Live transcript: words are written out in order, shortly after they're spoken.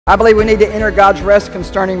I believe we need to enter God's rest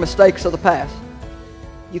concerning mistakes of the past.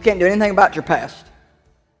 You can't do anything about your past.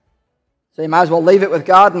 So you might as well leave it with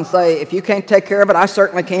God and say, if you can't take care of it, I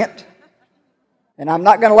certainly can't. And I'm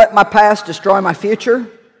not going to let my past destroy my future.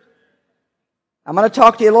 I'm going to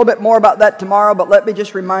talk to you a little bit more about that tomorrow, but let me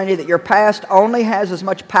just remind you that your past only has as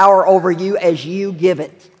much power over you as you give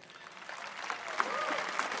it.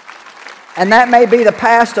 And that may be the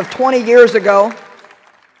past of 20 years ago,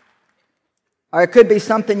 or it could be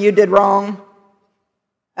something you did wrong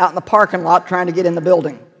out in the parking lot trying to get in the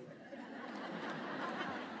building.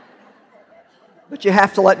 But you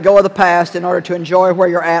have to let go of the past in order to enjoy where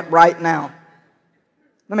you're at right now.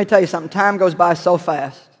 Let me tell you something. Time goes by so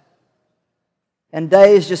fast. And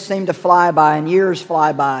days just seem to fly by and years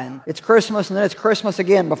fly by. And it's Christmas and then it's Christmas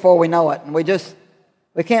again before we know it. And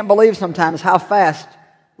we can't believe sometimes how fast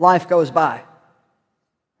life goes by.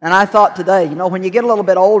 And I thought today, when you get a little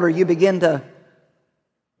bit older, you begin to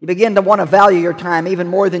want to value your time even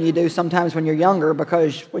more than you do sometimes when you're younger,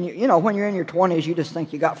 because when you're in your 20s, you just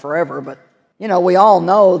think you got forever. But, we all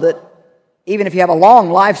know that even if you have a long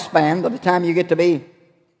lifespan, by the time you get to be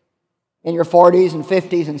in your 40s and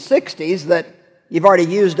 50s and 60s, that you've already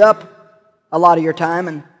used up a lot of your time.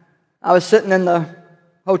 And I was sitting in the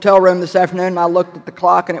hotel room this afternoon, and I looked at the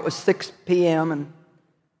clock, and it was 6 p.m., and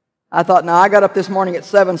I thought, now I got up this morning at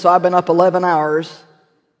 7, so I've been up 11 hours.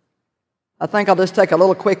 I think I'll just take a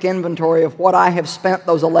little quick inventory of what I have spent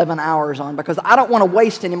those 11 hours on, because I don't want to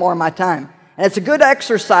waste any more of my time. And it's a good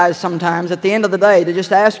exercise sometimes at the end of the day to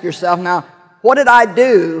just ask yourself, now, what did I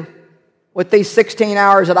do with these 16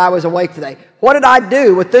 hours that I was awake today? What did I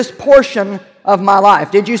do with this portion of my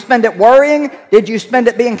life? Did you spend it worrying? Did you spend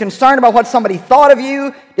it being concerned about what somebody thought of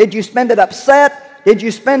you? Did you spend it upset? Did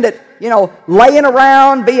you spend it, laying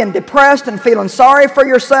around, being depressed and feeling sorry for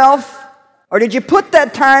yourself? Or did you put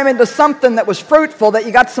that time into something that was fruitful that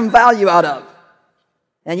you got some value out of?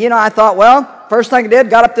 And I thought, well, first thing I did,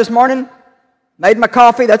 got up this morning, made my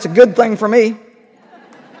coffee. That's a good thing for me.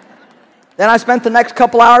 Then I spent the next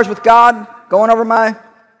couple hours with God, going over my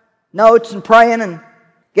notes and praying and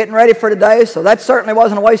getting ready for today. So that certainly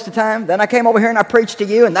wasn't a waste of time. Then I came over here and I preached to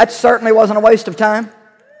you, and that certainly wasn't a waste of time.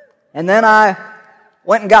 And then I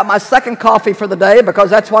went and got my second coffee for the day, because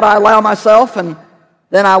that's what I allow myself. And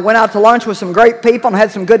then I went out to lunch with some great people and had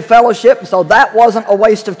some good fellowship, and so that wasn't a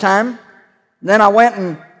waste of time. And then I went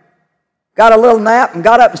and got a little nap and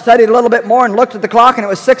got up and studied a little bit more and looked at the clock, and it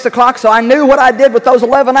was 6 o'clock, so I knew what I did with those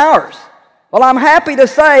 11 hours. Well, I'm happy to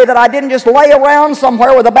say that I didn't just lay around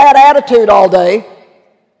somewhere with a bad attitude all day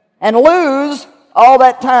and lose all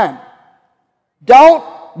that time. Don't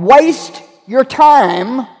waste your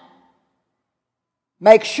time.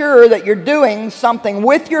 Make sure that you're doing something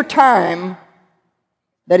with your time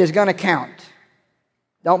that is going to count.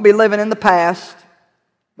 Don't be living in the past,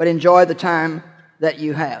 but enjoy the time that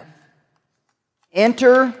you have.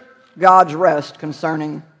 Enter God's rest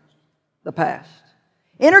concerning the past.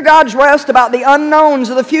 Enter God's rest about the unknowns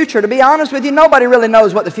of the future. To be honest with you, nobody really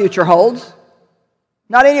knows what the future holds.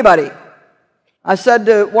 Not anybody. I said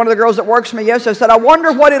to one of the girls that works for me yesterday, I said, I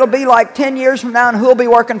wonder what it'll be like 10 years from now, and who'll be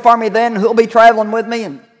working for me then, who'll be traveling with me.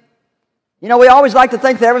 And we always like to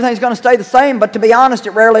think that everything's going to stay the same, but to be honest,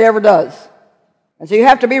 it rarely ever does. And so you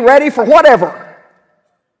have to be ready for whatever.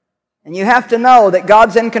 And you have to know that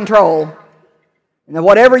God's in control, and that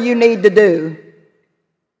whatever you need to do,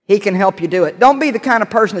 He can help you do it. Don't be the kind of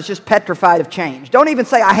person that's just petrified of change. Don't even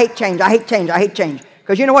say, I hate change, I hate change, I hate change.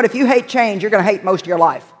 Because you know what? If you hate change, you're going to hate most of your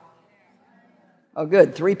life. Oh,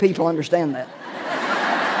 good. 3 people understand that.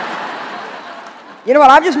 You know what?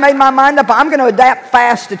 I've just made my mind up. I'm going to adapt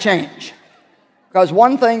fast to change. Because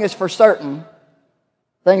one thing is for certain,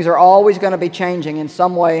 things are always going to be changing in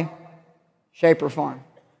some way, shape, or form.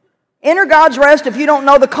 Enter God's rest if you don't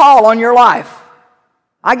know the call on your life.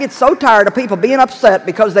 I get so tired of people being upset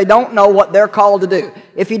because they don't know what they're called to do.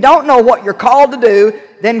 If you don't know what you're called to do,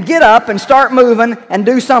 then get up and start moving and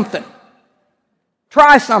do something.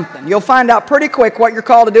 Try something. You'll find out pretty quick what you're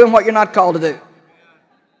called to do and what you're not called to do.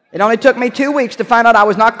 It only took me 2 weeks to find out I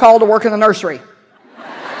was not called to work in the nursery.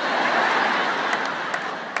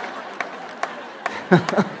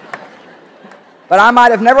 But I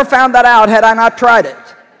might have never found that out had I not tried it.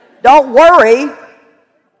 Don't worry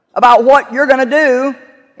about what you're going to do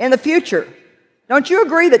in the future. Don't you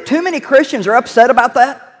agree that too many Christians are upset about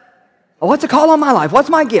that? Oh, what's the call on my life? What's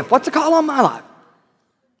my gift? What's the call on my life?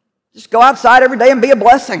 Just go outside every day and be a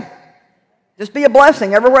blessing. Just be a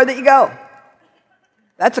blessing everywhere that you go.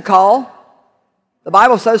 That's a call. The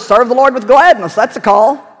Bible says, serve the Lord with gladness. That's a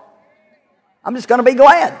call. I'm just going to be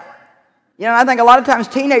glad. You know, I think a lot of times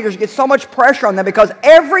teenagers get so much pressure on them because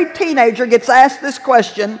every teenager gets asked this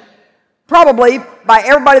question, probably by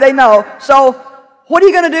everybody they know. So, what are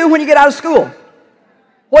you going to do when you get out of school?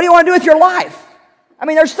 What do you want to do with your life? I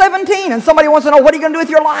mean, they're 17 and somebody wants to know, what are you going to do with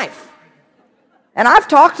your life? And I've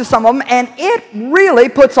talked to some of them, and it really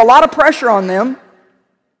puts a lot of pressure on them.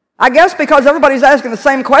 I guess because everybody's asking the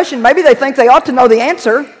same question, maybe they think they ought to know the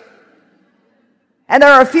answer. And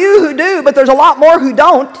there are a few who do, but there's a lot more who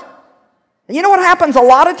don't. And you know what happens a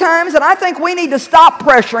lot of times? And I think we need to stop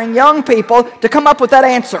pressuring young people to come up with that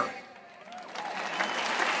answer.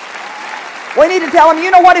 We need to tell them,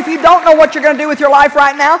 you know what, if you don't know what you're going to do with your life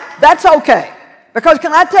right now, that's okay. Because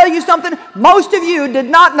can I tell you something? Most of you did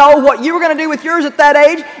not know what you were going to do with yours at that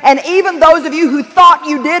age, and even those of you who thought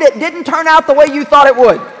you did, it didn't turn out the way you thought it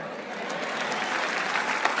would.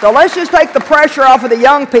 So let's just take the pressure off of the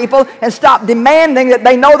young people and stop demanding that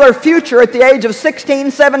they know their future at the age of 16,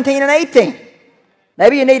 17, and 18.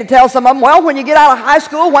 Maybe you need to tell some of them, well, when you get out of high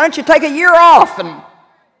school, why don't you take a year off and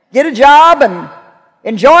get a job and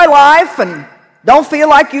enjoy life and don't feel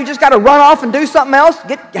like you just got to run off and do something else.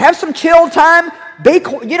 Have some chill time.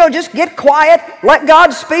 Just get quiet. Let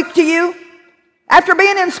God speak to you. After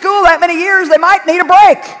being in school that many years, they might need a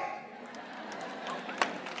break.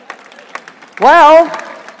 Well,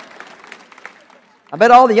 I bet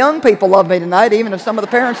all the young people love me tonight, even if some of the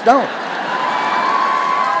parents don't.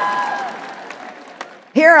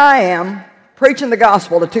 Here I am, preaching the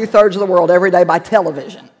gospel to 2/3 of the world every day by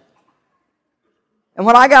television. And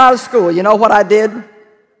when I got out of school, you know what I did?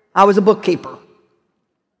 I was a bookkeeper.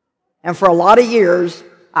 And for a lot of years,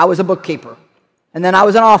 I was a bookkeeper. And then I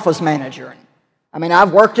was an office manager. I mean,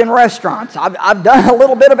 I've worked in restaurants. I've done a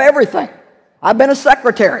little bit of everything. I've been a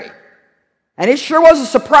secretary. And it sure was a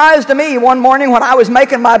surprise to me one morning when I was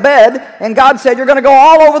making my bed, and God said, you're going to go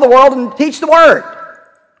all over the world and teach the Word.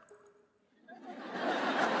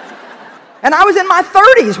 And I was in my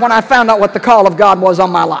 30s when I found out what the call of God was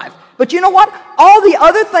on my life. But you know what? All the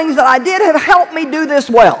other things that I did have helped me do this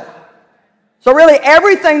well. So really,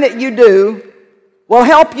 everything that you do will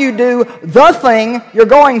help you do the thing you're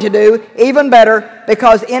going to do even better,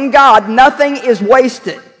 because in God, nothing is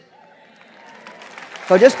wasted.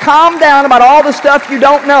 So just calm down about all the stuff you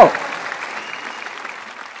don't know.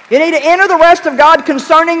 You need to enter the rest of God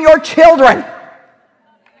concerning your children.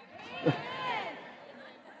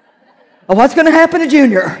 Oh, what's going to happen to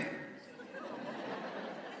Junior?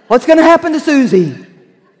 What's going to happen to Susie?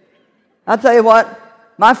 I'll tell you what,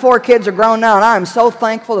 my 4 kids are grown now, and I am so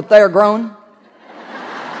thankful that they are grown.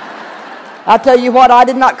 I'll tell you what, I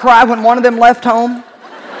did not cry when one of them left home.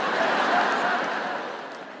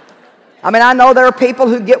 I mean, I know there are people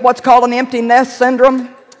who get what's called an empty nest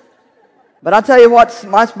syndrome. But I'll tell you what,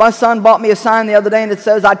 my son bought me a sign the other day, and it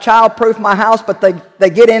says, I child-proof my house, but they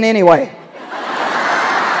get in anyway.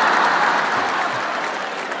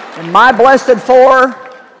 And my blessed 4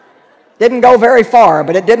 didn't go very far,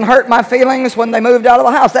 but it didn't hurt my feelings when they moved out of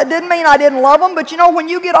the house. That didn't mean I didn't love them, but you know, when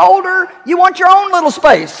you get older, you want your own little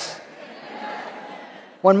space.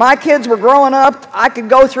 When my kids were growing up, I could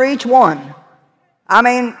go through each one. I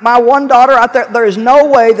mean, my one daughter out there is no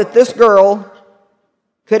way that this girl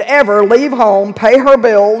could ever leave home, pay her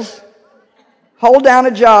bills, hold down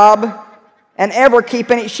a job, and ever keep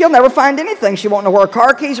any. She'll never find anything. She won't know where her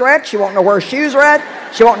car keys are at. She won't know where her shoes are at.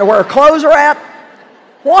 She won't know where her clothes are at.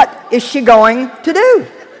 What is she going to do?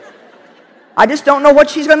 I just don't know what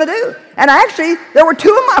she's going to do. And actually, there were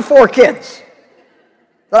 2 of my 4 kids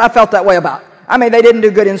that I felt that way about. I mean, they didn't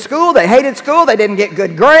do good in school. They hated school. They didn't get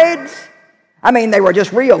good grades. I mean, they were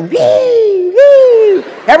just real,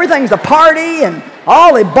 everything's a party and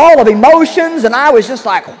all a ball of emotions, and I was just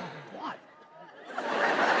like, what?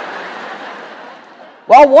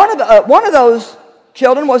 Well, one of those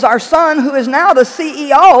children was our son, who is now the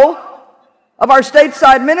CEO of our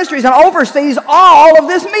stateside ministries and oversees all of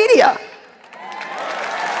this media.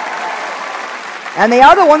 And the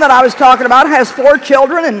other one that I was talking about has 4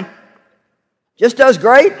 children and just does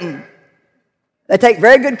great, and they take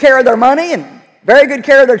very good care of their money and very good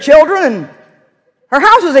care of their children, and her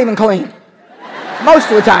house is even clean most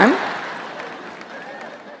of the time.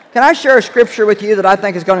 Can I share a scripture with you that I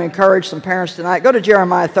think is going to encourage some parents tonight? Go to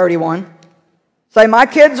Jeremiah 31. Say, my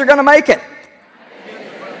kids are going to make it.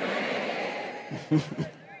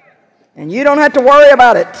 And you don't have to worry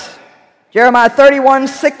about it. Jeremiah 31,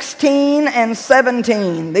 16 and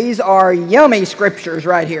 17. These are yummy scriptures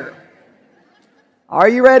right here. Are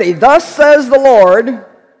you ready? Thus says the Lord,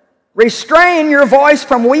 restrain your voice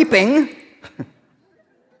from weeping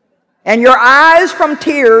and your eyes from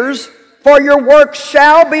tears, for your work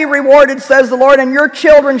shall be rewarded, says the Lord, and your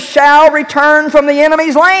children shall return from the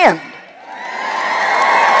enemy's land.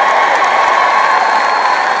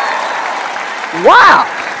 Wow.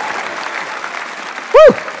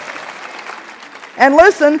 Whew. And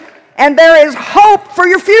listen, and there is hope for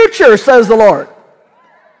your future, says the Lord.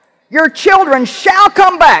 Your children shall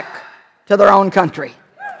come back to their own country.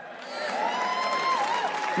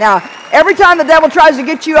 Now, every time the devil tries to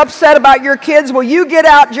get you upset about your kids, will you get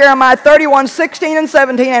out Jeremiah 31, 16 and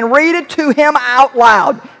 17 and read it to him out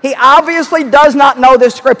loud? He obviously does not know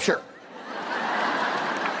this scripture.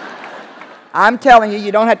 I'm telling you,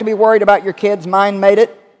 you don't have to be worried about your kids. Mine made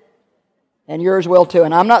it, and yours will too.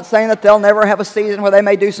 And I'm not saying that they'll never have a season where they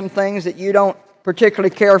may do some things that you don't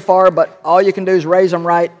particularly care for, but all you can do is raise them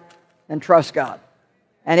right and trust God.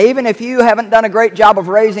 And even if you haven't done a great job of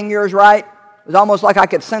raising yours right, it was almost like I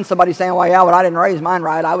could sense somebody saying, well, yeah, but I didn't raise mine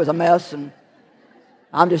right. I was a mess, and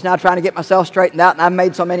I'm just now trying to get myself straightened out, and I've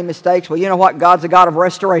made so many mistakes. Well, you know what? God's a God of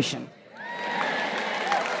restoration.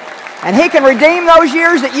 And He can redeem those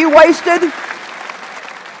years that you wasted.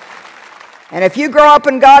 And if you grow up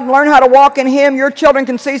in God and learn how to walk in Him, your children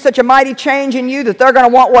can see such a mighty change in you that they're going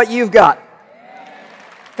to want what you've got.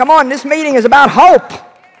 Come on, this meeting is about hope.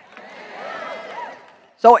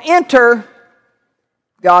 So enter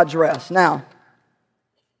God's rest. Now,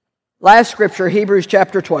 last scripture, Hebrews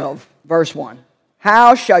chapter 12, verse 1.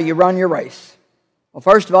 How shall you run your race? Well,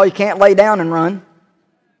 first of all, you can't lay down and run.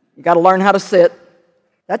 You've got to learn how to sit.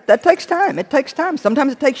 That takes time. It takes time.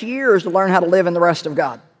 Sometimes it takes years to learn how to live in the rest of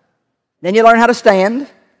God. Then you learn how to stand.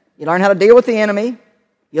 You learn how to deal with the enemy.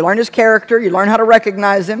 You learn his character. You learn how to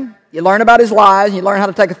recognize him. You learn about his lies. And you learn how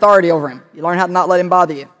to take authority over him. You learn how to not let him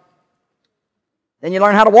bother you. Then you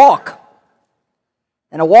learn how to walk.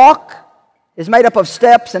 And a walk is made up of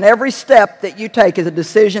steps, and every step that you take is a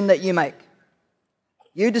decision that you make.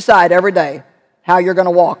 You decide every day how you're going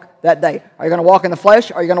to walk that day. Are you going to walk in the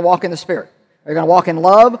flesh, or are you going to walk in the Spirit? Are you going to walk in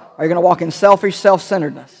love, or are you going to walk in selfish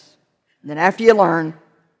self-centeredness? And then after you learn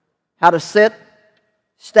how to sit,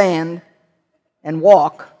 stand, and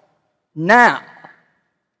walk now,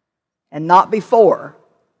 and not before,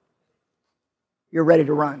 you're ready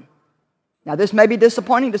to run. Now, this may be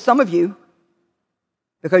disappointing to some of you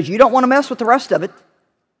because you don't want to mess with the rest of it.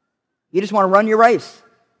 You just want to run your race.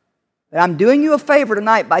 But I'm doing you a favor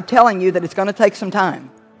tonight by telling you that it's going to take some time.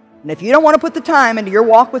 And if you don't want to put the time into your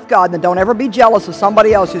walk with God, then don't ever be jealous of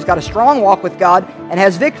somebody else who's got a strong walk with God and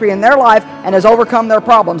has victory in their life and has overcome their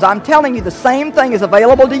problems. I'm telling you the same thing is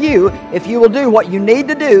available to you if you will do what you need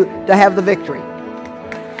to do to have the victory.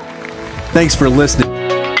 Thanks for listening.